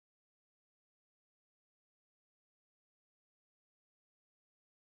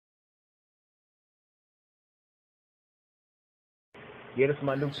Yeah, this is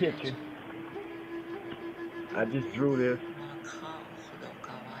my new picture. I just drew this.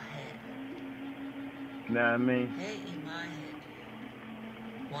 You know what I mean?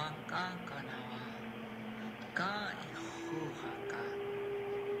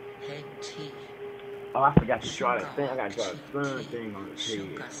 Oh, I forgot to draw that thing. I gotta draw the sun thing on his head.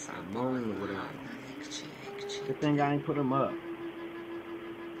 The moon or whatever. Good thing I ain't put him up.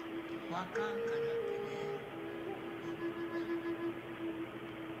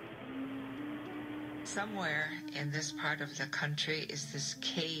 Somewhere in this part of the country is this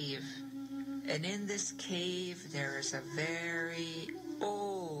cave. And in this cave there is a very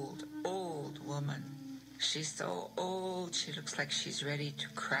old woman. She's so old, she looks like she's ready to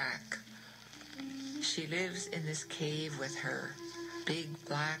crack. She lives in this cave with her big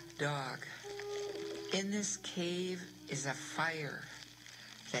black dog. In this cave is a fire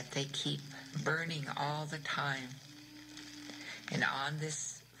that they keep burning all the time. And on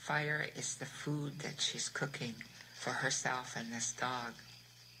this fire is the food that she's cooking for herself and this dog.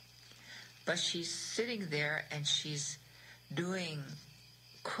 But she's sitting there and she's doing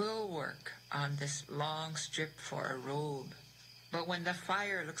quill work on this long strip for a robe. But when the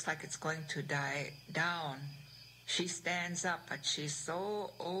fire looks like it's going to die down, she stands up, but she's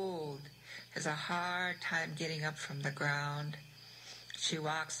so old, has a hard time getting up from the ground. She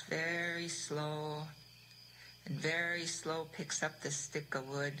walks very slow, and very slow picks up the stick of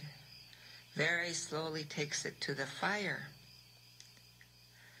wood, very slowly takes it to the fire.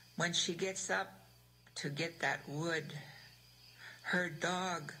 When she gets up to get that wood, her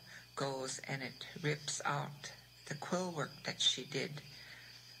dog goes and it rips out the quill work that she did,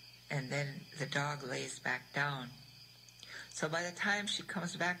 and then the dog lays back down. So by the time she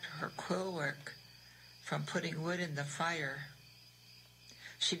comes back to her quill work from putting wood in the fire,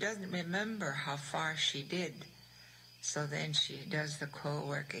 she doesn't remember how far she did, so then she does the quill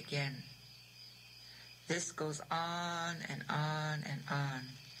work again. This goes on and on and on.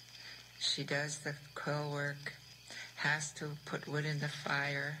 She does the quill work, has to put wood in the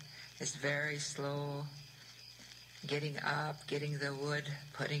fire, is very slow, getting up, getting the wood,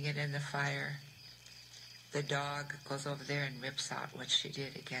 putting it in the fire. The dog goes over there and rips out what she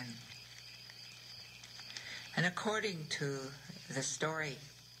did again. And according to the story,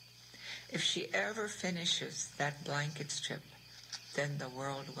 if she ever finishes that blanket strip, then the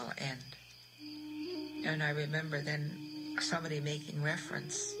world will end. And I remember then somebody making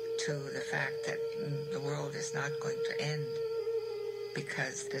reference to the fact that the world is not going to end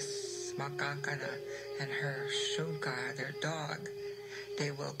because this Makakana and her Shunka, their dog,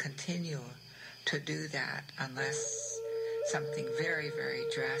 they will continue to do that unless something very, very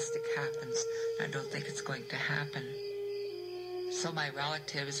drastic happens. I don't think it's going to happen. So my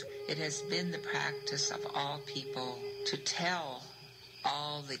relatives, it has been the practice of all people to tell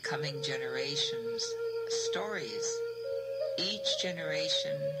all the coming generations stories. Each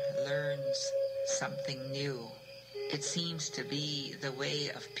generation learns something new. It seems to be the way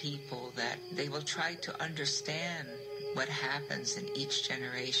of people that they will try to understand what happens in each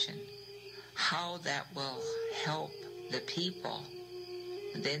generation, how that will help the people.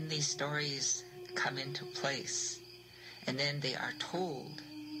 Then these stories come into place, and then they are told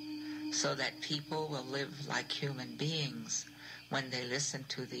so that people will live like human beings when they listen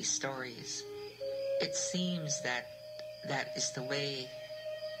to these stories. It seems that that is the way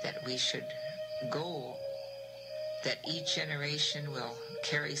that we should go, that each generation will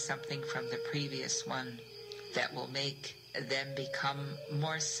carry something from the previous one that will make them become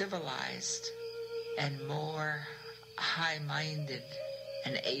more civilized and more high-minded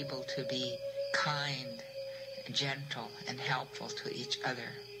and able to be kind, gentle, and helpful to each other.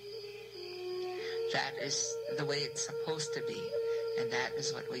 That is the way it's supposed to be, and that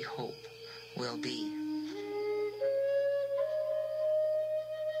is what we hope will be.